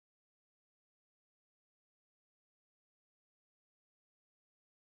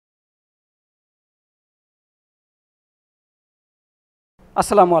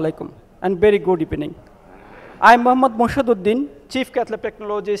Assalamu alaikum and very good evening. I am Mohammad Uddin, Chief Cath-lab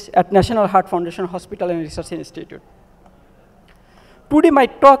Technologist at National Heart Foundation Hospital and Research Institute. Today my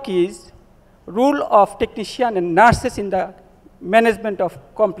talk is role of technician and nurses in the management of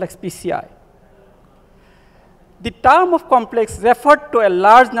complex PCI. The term of complex referred to a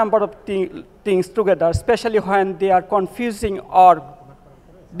large number of things together, especially when they are confusing or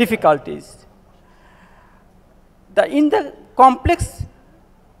difficulties. In the complex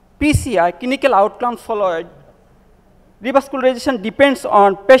PCI, clinical outcomes followed, revascularization depends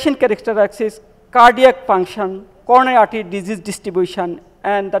on patient characteristics, cardiac function, coronary artery disease distribution,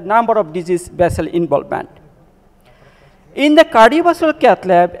 and the number of disease vessel involvement. In the cardiovascular cath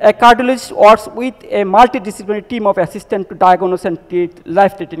lab, a cardiologist works with a multidisciplinary team of assistants to diagnose and treat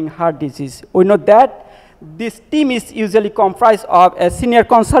life-threatening heart disease. We know that this team is usually comprised of a senior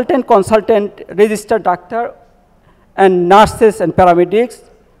consultant, registered doctor, and nurses and paramedics.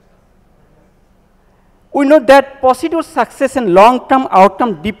 We know that procedure success and long-term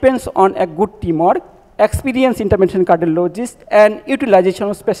outcome depends on a good teamwork, experienced intervention cardiologist, and utilization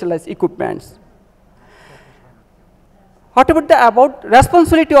of specialized equipments. What about the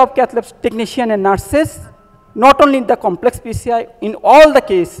responsibility of cath lab technician and nurses? Not only in the complex PCI, in all the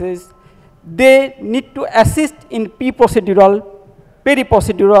cases, they need to assist in pre-procedural,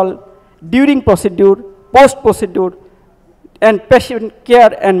 peri-procedural, during procedure, post-procedure, and patient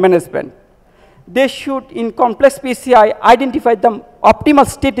care and management. They should, in complex PCI, identify the optimal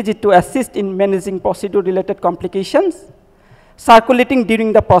strategy to assist in managing procedure-related complications, circulating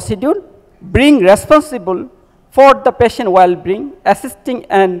during the procedure, being responsible for the patient well-being, assisting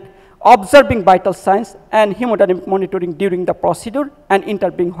and observing vital signs, and hemodynamic monitoring during the procedure, and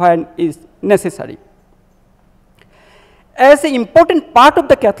intervening when is necessary. As an important part of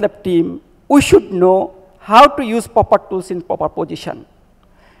the cath lab team, we should know how to use proper tools in proper position,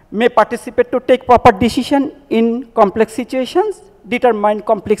 may participate to take proper decision in complex situations, determine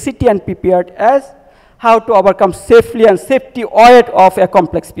complexity and prepared as how to overcome safely and safety aware of a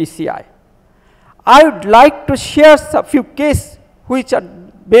complex PCI. I would like to share a few cases which are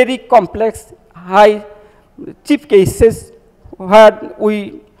very complex, high chief cases where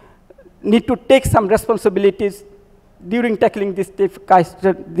we need to take some responsibilities during tackling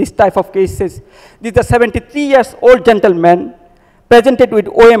this type of cases. This is a 73-year-old gentleman presented with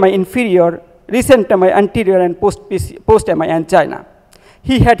OMI inferior, recent MI anterior, and post-MI angina.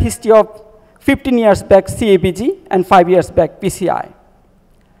 He had history of 15 years back CABG and 5 years back PCI.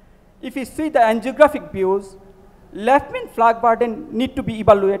 If you see the angiographic views, left main flag burden need to be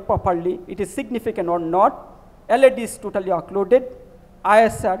evaluated properly. It is significant or not. LAD is totally occluded.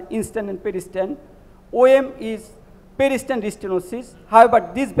 ISR, instant and peristent. OM is peristent restenosis.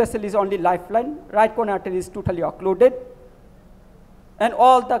 However, this vessel is only lifeline. Right coronary artery is totally occluded. And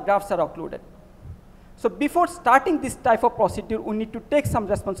all the grafts are occluded. So before starting this type of procedure, we need to take some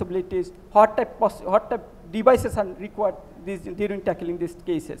responsibilities. What type devices are required during tackling these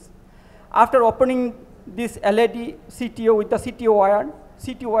cases. After opening this LAD CTO with the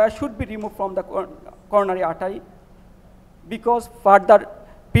CTO wire should be removed from the coronary artery because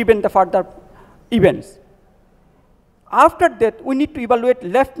prevent the further events. After that, we need to evaluate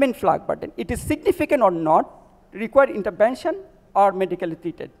left main flag burden. It is significant or not, require intervention or medically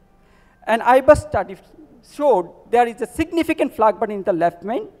treated. And IBUS study showed there is a significant flag burden in the left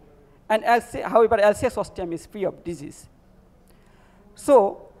main, and however, LCS ostium is free of disease.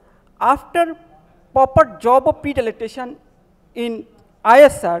 So, after proper job of pre-dilatation in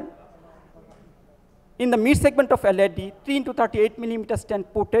ISR, in the mid segment of LAD, 3 into 38 millimeter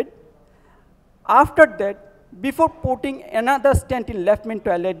stent putted. After that, before putting another stent in left main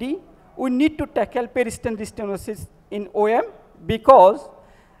to LAD, we need to tackle peristent restenosis in OM because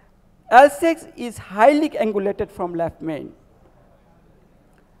LCX is highly angulated from left main.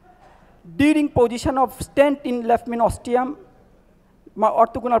 During position of stent in left main ostium,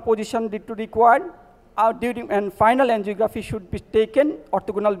 orthogonal position need to required. And final angiography should be taken,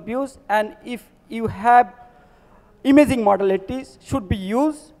 orthogonal views, and if you have imaging modalities should be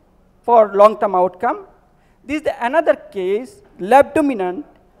used for long-term outcome. This is another case, left dominant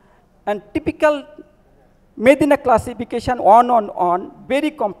and typical Medina classification on,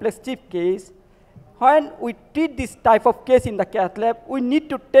 very complex chief case. When we treat this type of case in the cath lab, we need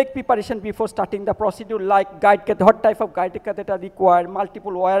to take preparation before starting the procedure like guide catheter, what type of guide catheter required,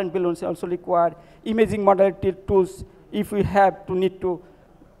 multiple wire and balloons also required, imaging modality tools if we have to need to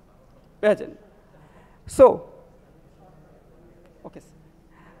present. So, okay.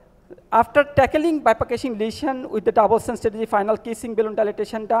 After tackling bifurcation lesion with the double stent strategy, final casing balloon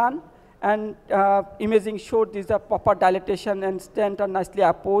dilatation done, and imaging showed this proper dilatation and stent are nicely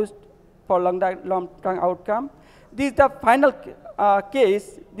opposed for long-term outcome. This is the final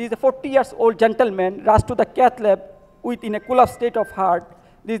case. This is a 40-year-old gentleman rushed to the cath lab in a collapsed state of heart.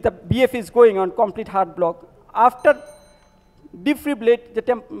 This is the BF is going on, complete heart block. After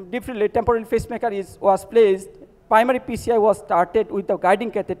defibrillate, temporary pacemaker was placed. Primary PCI was started with the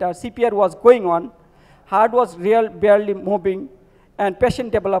guiding catheter. CPR was going on. Heart was barely moving, and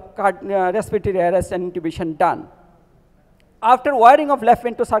patient developed respiratory arrest and intubation done. After wiring of left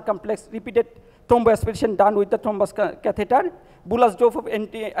ventricular circumflex, repeated thromboaspiration done with the thrombus catheter, bolus dose of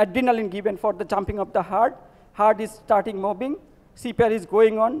adrenaline given for the jumping of the heart. Heart is starting moving. CPR is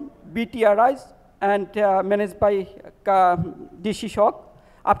going on. BT arise and managed by DC shock.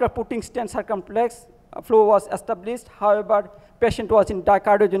 After putting stent circumflex, flow was established. However, patient was in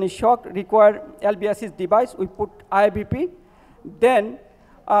cardiogenic shock, required LBSS device. We put IBP. Then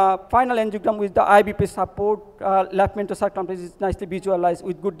final angiogram with the IBP support, left ventricular circumflex is nicely visualized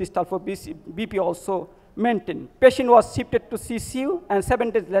with good distal for BP also maintained. Patient was shifted to CCU, and 7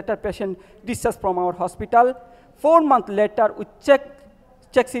 days later, patient discharged from our hospital. 4 months later, we check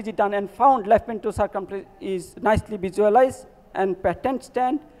CG done and found left ventricular circumflex is nicely visualized and patent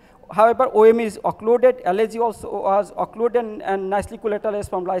stent. However, OM is occluded, LAG also was occluded and nicely collateralized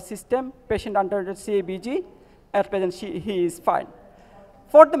from life system. Patient under CABG, at present he is fine.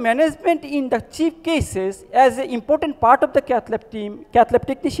 For the management in the chief cases, as an important part of the cath lab team, cath lab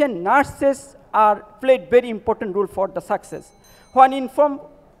technician, nurses played very important role for the success. When informed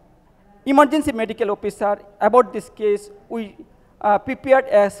emergency medical officer about this case, we prepared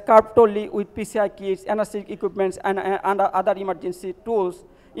as carefully with PCI kits, anesthetic equipments, and other emergency tools,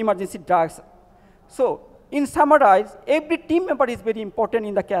 emergency drugs. So, in summarize, every team member is very important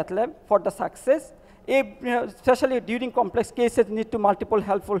in the cath lab for the success. Especially during complex cases, need to multiple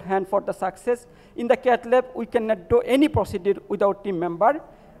helpful hand for the success. In the cath lab, we cannot do any procedure without team member.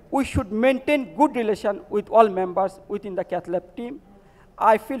 We should maintain good relation with all members within the cath lab team.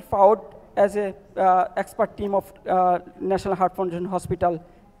 I feel proud as a expert team of National Heart Foundation Hospital.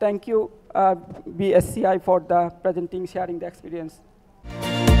 Thank you, BSCI, for the presenting, sharing the experience.